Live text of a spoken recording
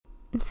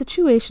In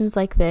situations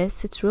like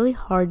this, it's really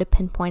hard to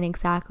pinpoint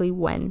exactly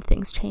when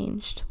things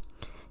changed.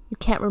 You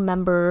can't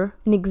remember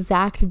an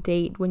exact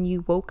date when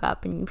you woke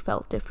up and you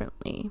felt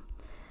differently.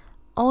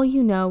 All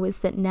you know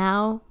is that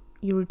now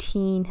your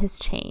routine has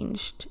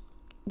changed.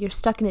 You're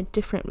stuck in a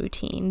different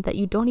routine that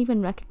you don't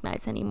even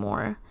recognize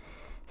anymore.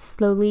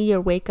 Slowly,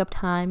 your wake-up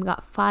time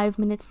got 5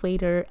 minutes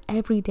later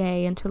every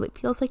day until it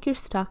feels like you're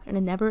stuck in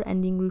a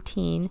never-ending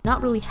routine,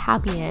 not really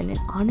happy in, and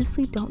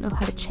honestly don't know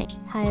how to change.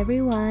 Hi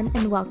everyone,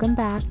 and welcome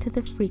back to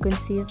The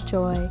Frequency of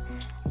Joy,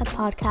 a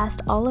podcast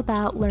all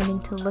about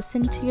learning to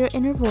listen to your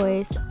inner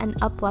voice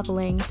and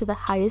up-leveling to the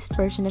highest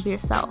version of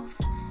yourself.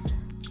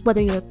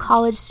 Whether you're a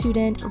college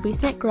student, a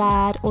recent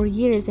grad, or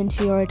years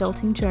into your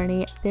adulting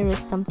journey, there is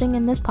something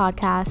in this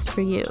podcast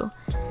for you.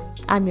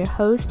 I'm your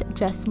host,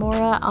 Jess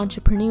Mora,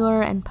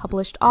 entrepreneur and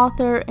published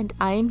author, and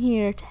I am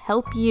here to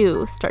help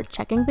you start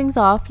checking things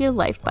off your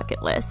life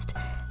bucket list.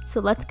 So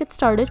let's get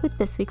started with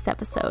this week's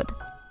episode.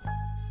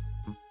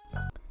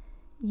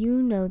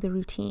 You know the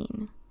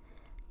routine.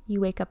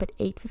 You wake up at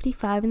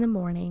 8:55 in the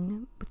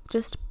morning with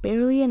just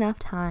barely enough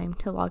time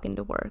to log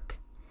into work.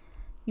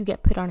 You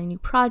get put on a new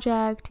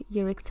project,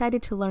 you're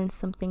excited to learn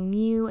something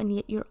new, and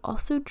yet you're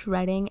also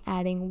dreading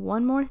adding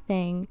one more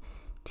thing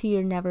to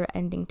your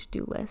never-ending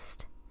to-do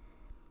list.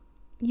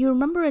 You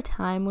remember a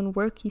time when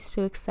work used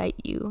to excite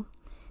you,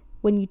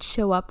 when you'd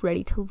show up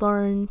ready to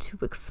learn, to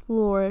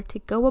explore, to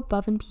go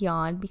above and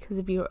beyond because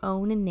of your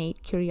own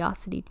innate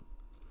curiosity.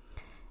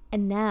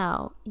 And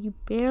now, you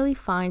barely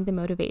find the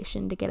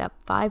motivation to get up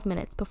 5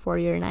 minutes before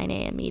your 9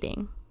 a.m.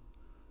 meeting.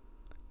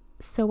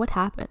 So what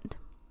happened?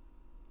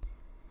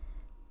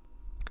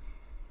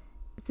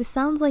 If this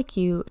sounds like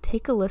you,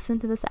 take a listen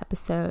to this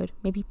episode,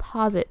 maybe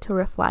pause it to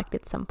reflect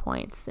at some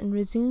points, and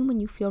resume when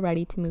you feel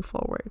ready to move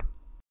forward.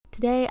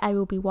 Today, I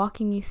will be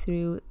walking you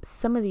through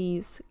some of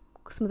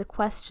the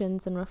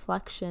questions and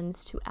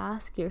reflections to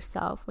ask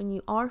yourself when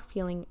you are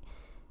feeling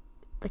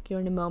like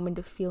you're in a moment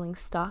of feeling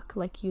stuck,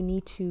 like you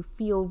need to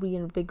feel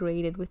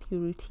reinvigorated with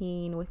your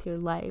routine, with your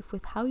life,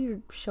 with how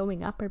you're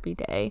showing up every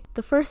day.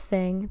 The first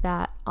thing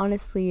that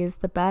honestly is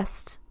the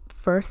best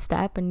first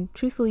step, and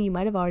truthfully, you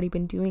might have already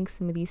been doing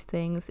some of these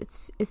things,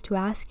 is to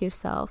ask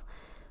yourself,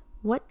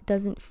 what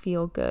doesn't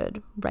feel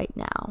good right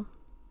now?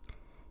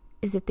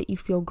 Is it that you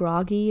feel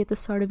groggy at the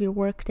start of your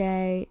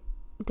workday?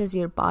 Does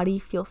your body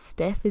feel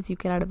stiff as you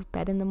get out of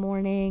bed in the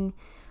morning?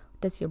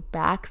 Does your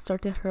back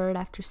start to hurt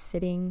after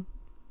sitting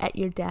at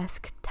your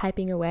desk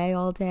typing away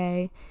all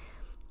day?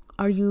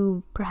 Are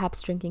you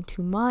perhaps drinking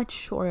too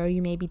much, or are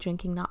you maybe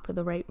drinking not for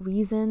the right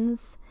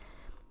reasons?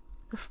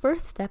 The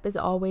first step is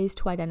always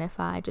to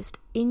identify, just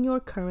in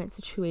your current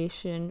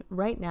situation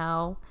right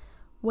now,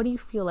 what do you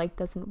feel like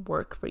doesn't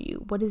work for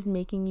you? What is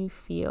making you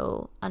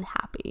feel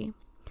unhappy?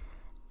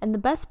 And the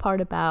best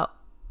part about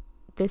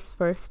this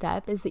first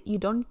step is that you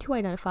don't need to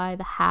identify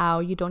the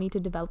how. You don't need to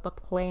develop a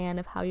plan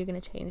of how you're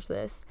going to change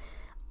this.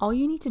 All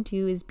you need to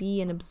do is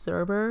be an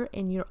observer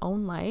in your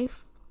own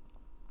life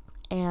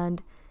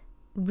and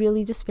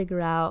really just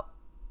figure out,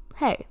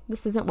 hey,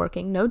 this isn't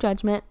working. No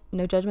judgment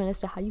as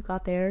to how you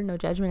got there. No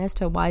judgment as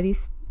to why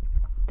these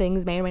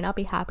things may or may not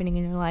be happening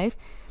in your life.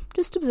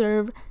 Just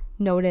observe,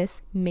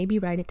 notice, maybe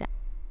write it down.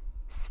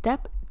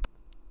 Step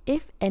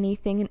If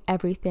anything and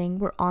everything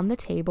were on the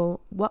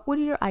table, what would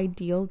your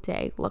ideal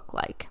day look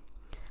like?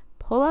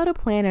 Pull out a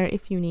planner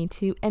if you need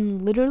to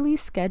and literally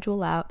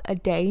schedule out a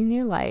day in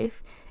your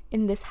life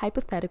in this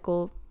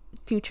hypothetical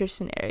future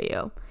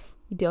scenario.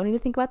 You don't need to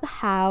think about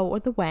the how or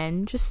the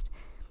when, just,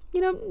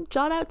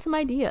 jot out some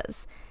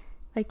ideas.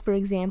 Like, for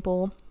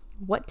example,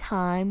 what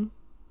time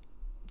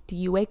do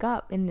you wake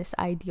up in this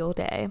ideal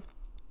day?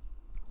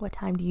 What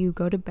time do you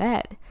go to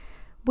bed?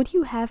 What do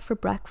you have for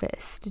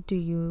breakfast? Do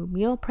you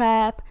meal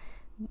prep?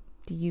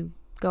 Do you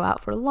go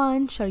out for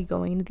lunch? Are you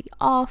going into the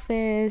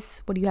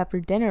office? What do you have for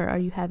dinner? Are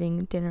you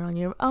having dinner on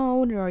your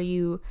own, or are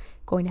you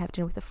going to have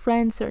dinner with a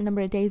friend a certain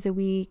number of days a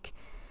week?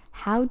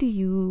 How do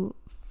you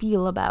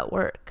feel about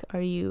work?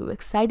 Are you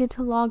excited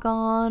to log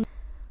on?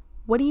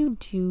 What do you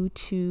do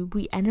to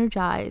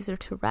re-energize or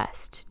to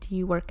rest? Do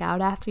you work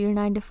out after your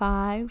 9 to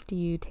 5? Do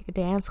you take a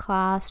dance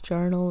class,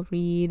 journal,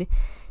 read?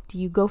 Do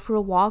you go for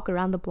a walk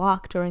around the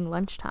block during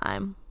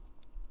lunchtime?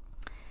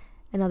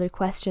 Another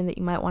question that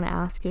you might want to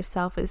ask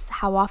yourself is,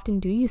 how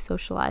often do you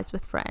socialize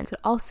with friends? You could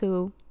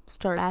also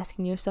start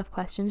asking yourself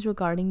questions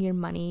regarding your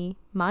money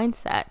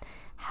mindset.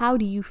 How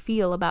do you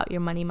feel about your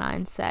money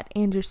mindset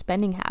and your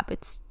spending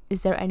habits?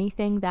 Is there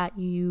anything that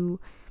you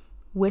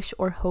wish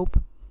or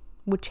hope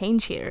would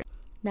change here?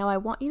 Now, I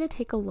want you to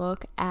take a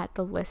look at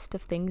the list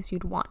of things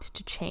you'd want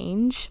to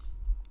change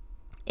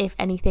if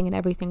anything and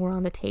everything were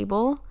on the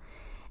table,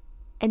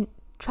 and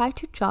try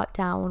to jot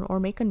down or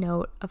make a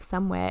note of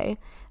some way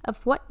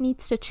of what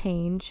needs to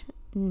change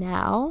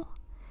now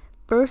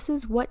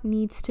versus what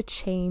needs to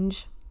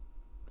change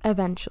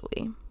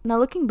eventually. Now,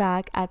 looking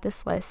back at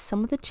this list,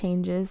 some of the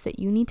changes that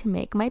you need to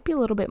make might be a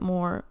little bit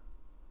more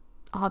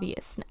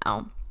obvious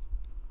now.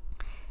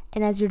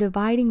 And as you're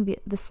dividing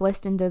this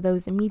list into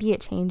those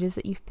immediate changes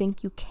that you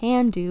think you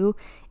can do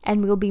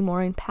and will be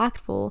more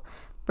impactful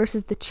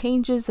versus the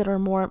changes that are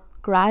more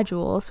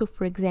gradual. So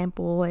for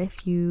example,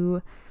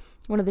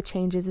 one of the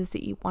changes is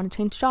that you want to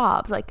change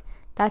jobs, like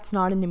that's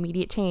not an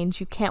immediate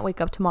change. You can't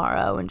wake up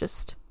tomorrow and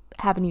just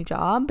have a new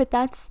job, but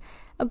that's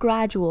a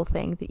gradual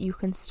thing that you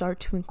can start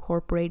to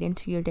incorporate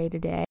into your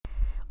day-to-day.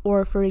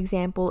 Or for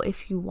example,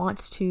 if you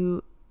want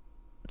to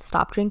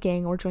stop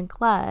drinking or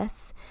drink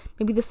less,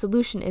 maybe the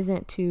solution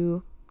isn't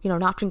to,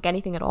 not drink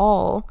anything at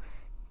all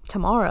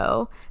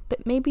tomorrow,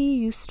 but maybe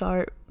you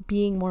start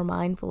being more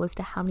mindful as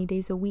to how many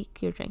days a week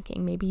you're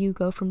drinking. Maybe you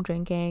go from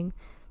drinking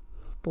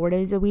 4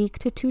 days a week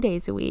to 2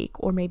 days a week,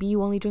 or maybe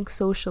you only drink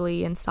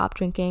socially and stop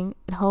drinking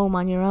at home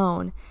on your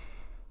own.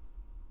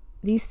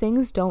 These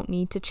things don't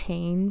need to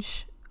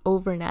change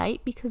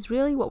overnight, because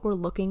really what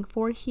we're looking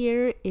for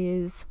here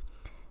is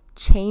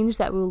change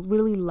that will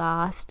really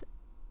last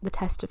the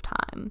test of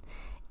time.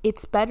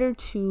 It's better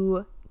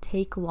to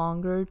take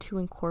longer to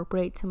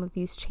incorporate some of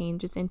these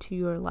changes into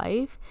your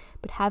life,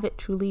 but have it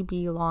truly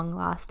be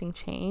long-lasting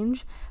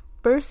change,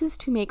 versus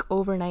to make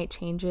overnight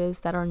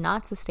changes that are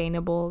not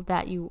sustainable,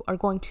 that you are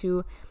going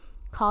to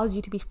cause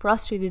you to be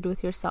frustrated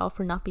with yourself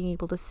for not being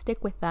able to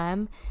stick with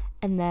them,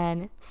 and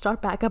then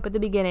start back up at the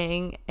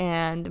beginning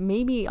and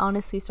maybe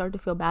honestly start to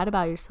feel bad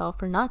about yourself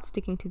for not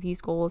sticking to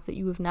these goals that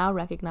you have now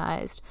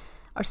recognized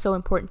are so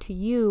important to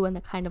you and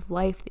the kind of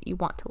life that you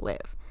want to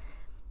live.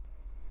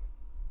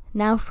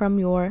 Now, from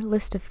your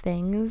list of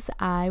things,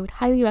 I would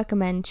highly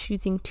recommend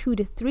choosing 2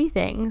 to 3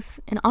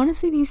 things, and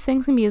honestly these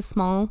things can be as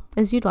small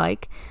as you'd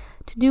like,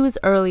 to do as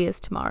early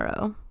as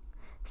tomorrow.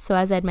 So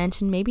as I'd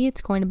mentioned, maybe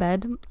it's going to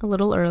bed a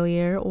little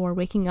earlier, or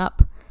waking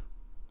up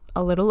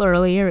a little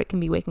earlier. It can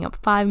be waking up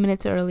 5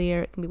 minutes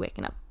earlier, it can be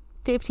waking up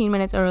 15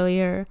 minutes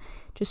earlier.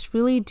 Just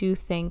really do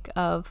think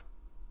of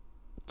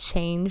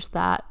change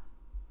that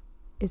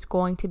is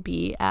going to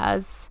be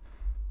as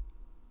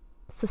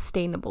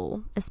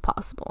sustainable as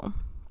possible.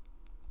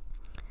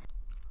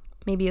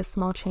 Maybe a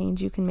small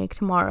change you can make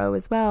tomorrow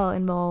as well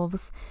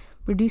involves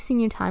reducing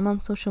your time on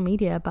social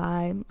media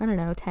by,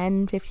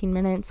 10, 15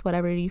 minutes,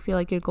 whatever you feel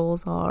like your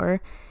goals are.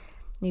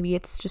 Maybe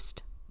it's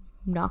just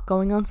not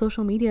going on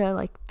social media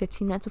like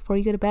 15 minutes before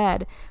you go to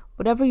bed.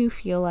 Whatever you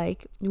feel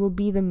like will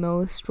be the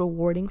most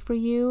rewarding for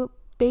you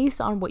based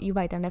on what you've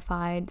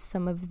identified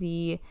some of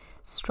the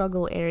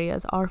struggle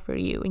areas are for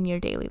you in your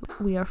daily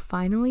life. We are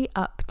finally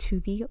up to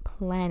the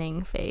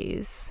planning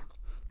phase.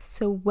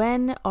 So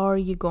when are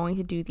you going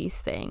to do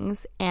these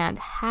things, and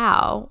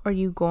how are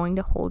you going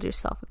to hold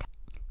yourself accountable?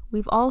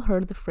 We've all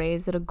heard the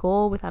phrase that a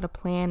goal without a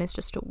plan is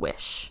just a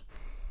wish.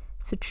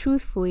 So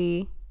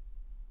truthfully,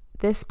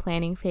 this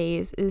planning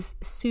phase is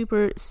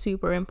super,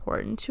 super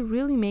important to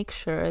really make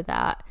sure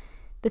that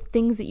the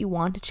things that you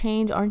want to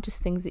change aren't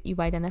just things that you've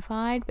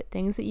identified, but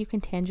things that you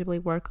can tangibly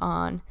work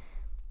on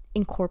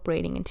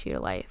incorporating into your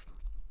life.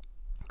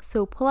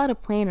 So pull out a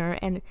planner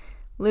and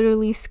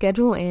literally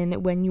schedule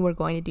in when you are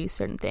going to do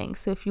certain things.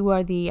 So if you are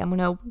I'm going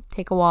to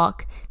take a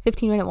walk,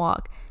 15-minute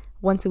walk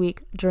once a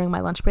week during my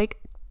lunch break,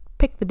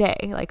 pick the day.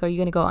 Like, are you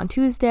going to go on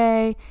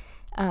Tuesday?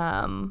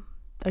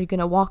 Are you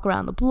going to walk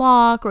around the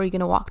block, or are you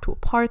going to walk to a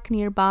park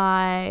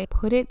nearby?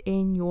 Put it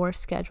in your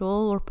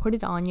schedule, or put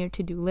it on your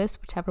to-do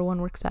list, whichever one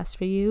works best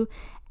for you,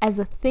 as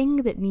a thing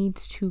that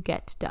needs to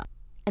get done.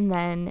 And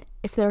then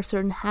if there are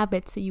certain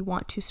habits that you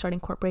want to start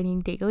incorporating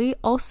daily,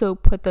 also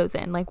put those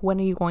in. Like, when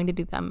are you going to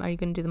do them? Are you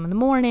going to do them in the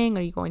morning?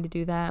 Are you going to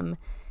do them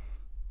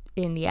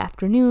in the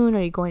afternoon?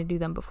 Are you going to do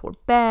them before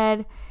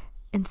bed?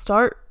 And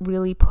start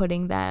really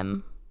putting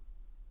them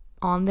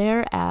on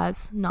there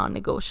as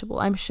non-negotiable.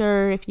 I'm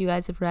sure if you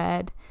guys have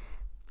read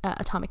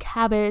Atomic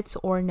Habits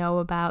or know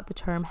about the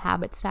term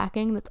habit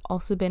stacking, that's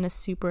also been a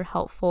super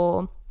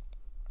helpful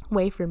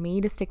way for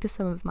me to stick to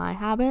some of my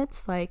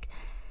habits. Like,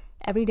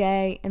 every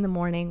day in the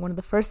morning, one of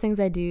the first things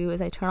I do is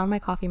I turn on my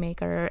coffee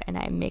maker and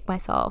I make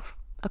myself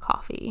a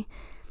coffee.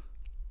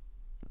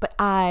 But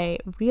I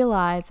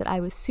realized that I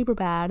was super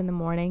bad in the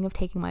morning of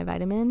taking my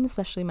vitamins,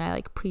 especially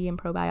my pre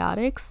and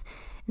probiotics.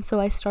 And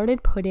so I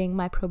started putting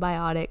my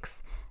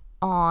probiotics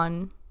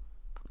on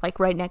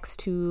right next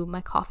to my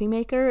coffee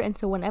maker. And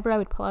so whenever I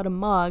would pull out a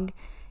mug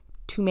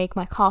to make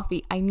my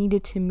coffee, I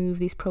needed to move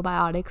these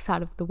probiotics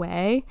out of the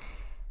way.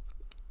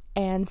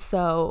 And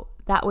so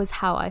that was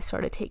how I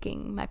started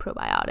taking my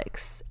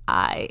probiotics.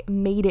 I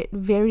made it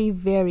very,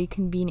 very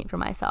convenient for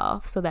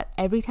myself so that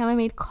every time I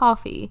made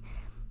coffee,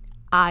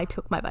 I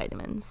took my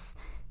vitamins.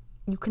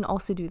 You can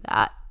also do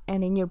that.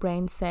 And in your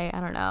brain say,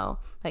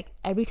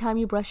 every time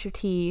you brush your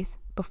teeth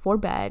before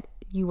bed,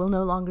 you will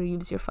no longer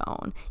use your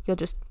phone. You'll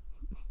just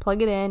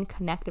plug it in,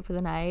 connect it for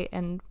the night,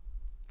 and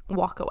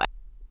walk away.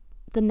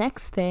 The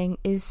next thing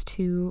is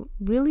to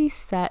really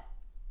set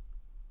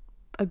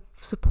a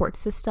support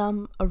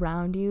system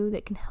around you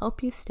that can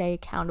help you stay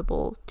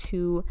accountable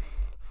to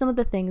some of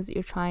the things that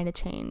you're trying to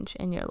change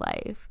in your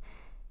life.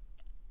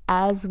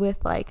 As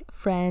with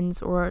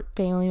friends or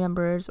family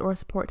members or a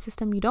support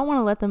system, you don't want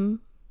to let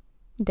them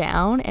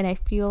down, and I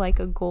feel like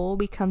a goal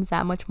becomes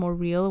that much more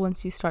real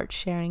once you start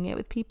sharing it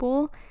with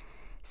people.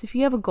 So if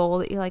you have a goal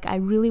that you're like, I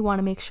really want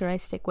to make sure I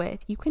stick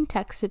with, you can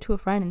text it to a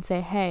friend and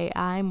say, hey,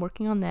 I'm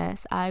working on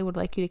this. I would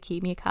like you to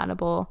keep me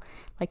accountable.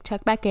 Like,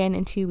 check back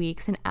in 2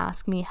 weeks and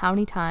ask me how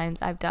many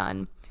times I've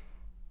done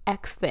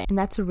X thing. And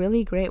that's a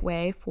really great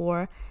way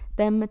for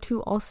them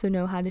to also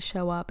know how to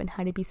show up and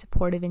how to be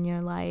supportive in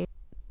your life.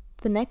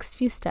 The next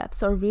few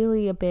steps are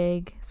really a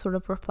big sort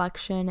of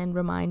reflection and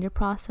reminder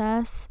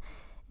process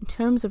in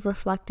terms of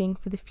reflecting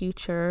for the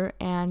future,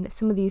 and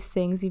some of these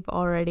things you've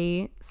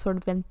already sort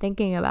of been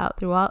thinking about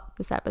throughout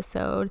this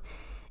episode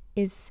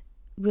is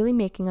really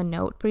making a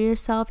note for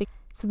yourself.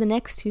 So the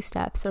next 2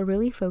 steps are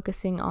really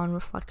focusing on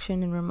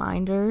reflection and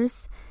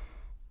reminders.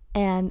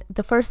 And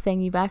the first thing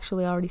you've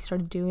actually already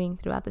started doing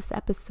throughout this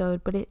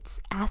episode, but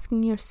it's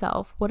asking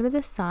yourself, what are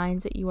the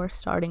signs that you are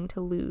starting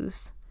to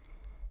lose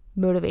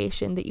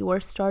motivation, that you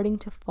are starting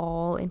to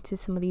fall into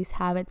some of these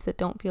habits that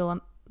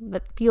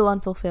feel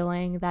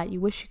unfulfilling, that you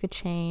wish you could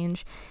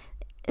change,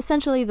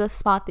 essentially the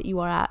spot that you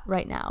are at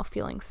right now,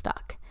 feeling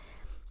stuck.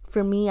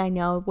 For me, I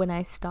know when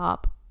I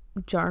stop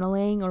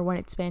journaling, or when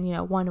it's been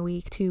 1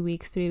 week, 2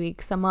 weeks, 3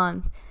 weeks, a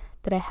month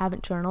that I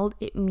haven't journaled,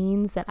 it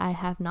means that I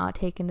have not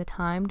taken the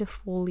time to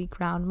fully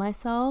ground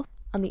myself.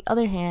 On the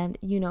other hand,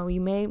 you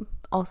may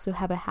also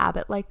have a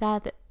habit like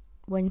that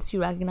once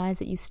you recognize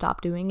that you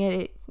stop doing it,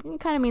 it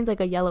kind of means like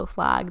a yellow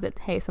flag that,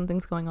 hey,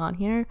 something's going on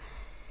here.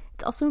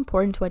 It's also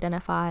important to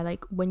identify,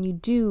 like, when you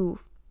do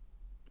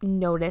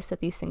notice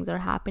that these things are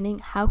happening,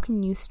 how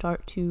can you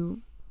start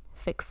to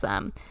fix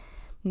them?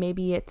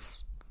 Maybe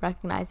it's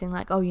recognizing,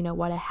 like, oh, you know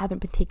what, I haven't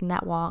been taking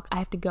that walk. I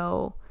have to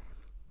go,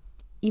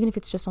 even if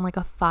it's just on like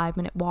a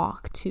 5-minute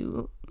walk,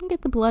 to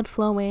get the blood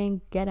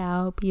flowing, get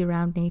out, be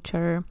around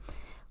nature.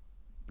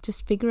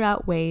 Just figure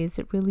out ways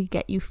that really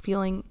get you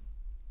feeling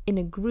in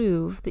a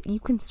groove that you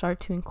can start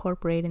to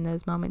incorporate in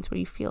those moments where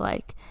you feel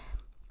like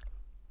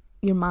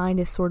your mind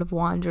is sort of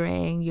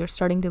wandering, you're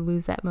starting to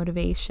lose that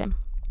motivation.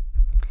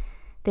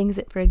 Things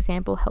that, for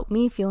example, help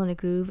me feel in a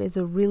groove is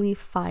a really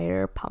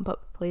fire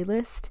pump-up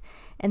playlist.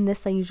 And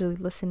this I usually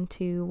listen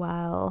to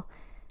while,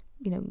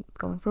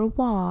 going for a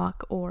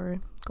walk or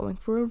going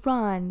for a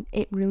run.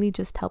 It really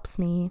just helps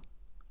me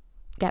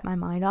get my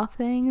mind off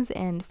things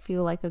and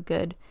feel like a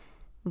good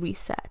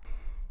reset.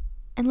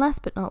 And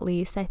last but not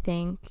least, I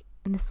think,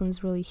 and this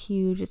one's really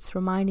huge, it's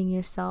reminding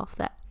yourself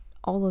that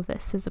all of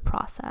this is a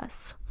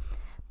process.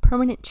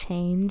 Permanent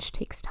change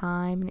takes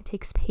time and it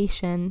takes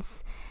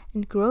patience,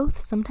 and growth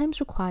sometimes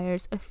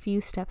requires a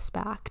few steps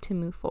back to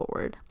move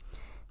forward.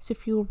 So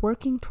if you're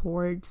working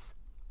towards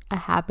a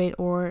habit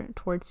or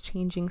towards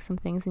changing some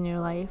things in your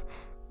life,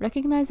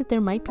 recognize that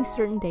there might be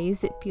certain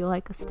days that feel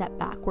like a step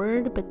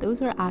backward, but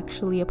those are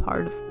actually a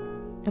part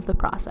of the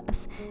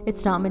process.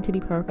 It's not meant to be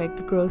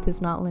perfect. Growth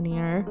is not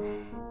linear,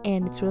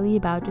 and it's really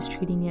about just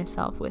treating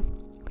yourself with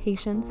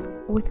patience,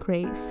 with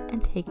grace,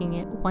 and taking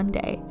it one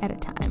day at a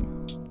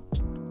time.